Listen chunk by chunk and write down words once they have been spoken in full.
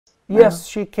Yes,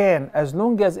 she can, as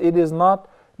long as it is not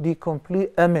the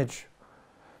complete image.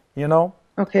 You know,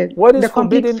 Okay, what is the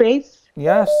complete forbidden? face.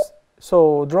 Yes.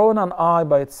 So drawing an eye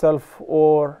by itself,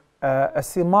 or a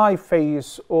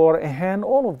semi-face, or a hand,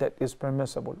 all of that is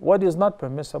permissible. What is not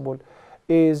permissible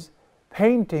is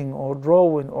painting or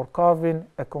drawing or carving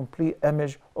a complete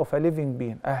image of a living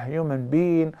being, a human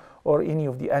being, or any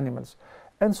of the animals.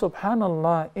 And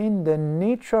subhanallah, in the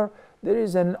nature, there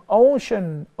is an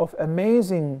ocean of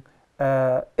amazing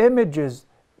images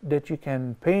that you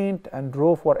can paint and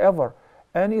draw forever.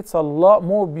 And it's a lot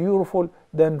more beautiful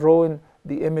than drawing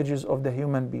the images of the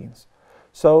human beings.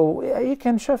 So you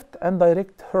can shift and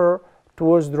direct her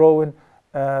towards drawing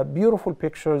beautiful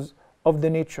pictures of the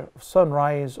nature, of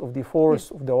sunrise, of the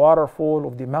forest, of the waterfall,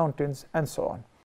 of the mountains, and so on.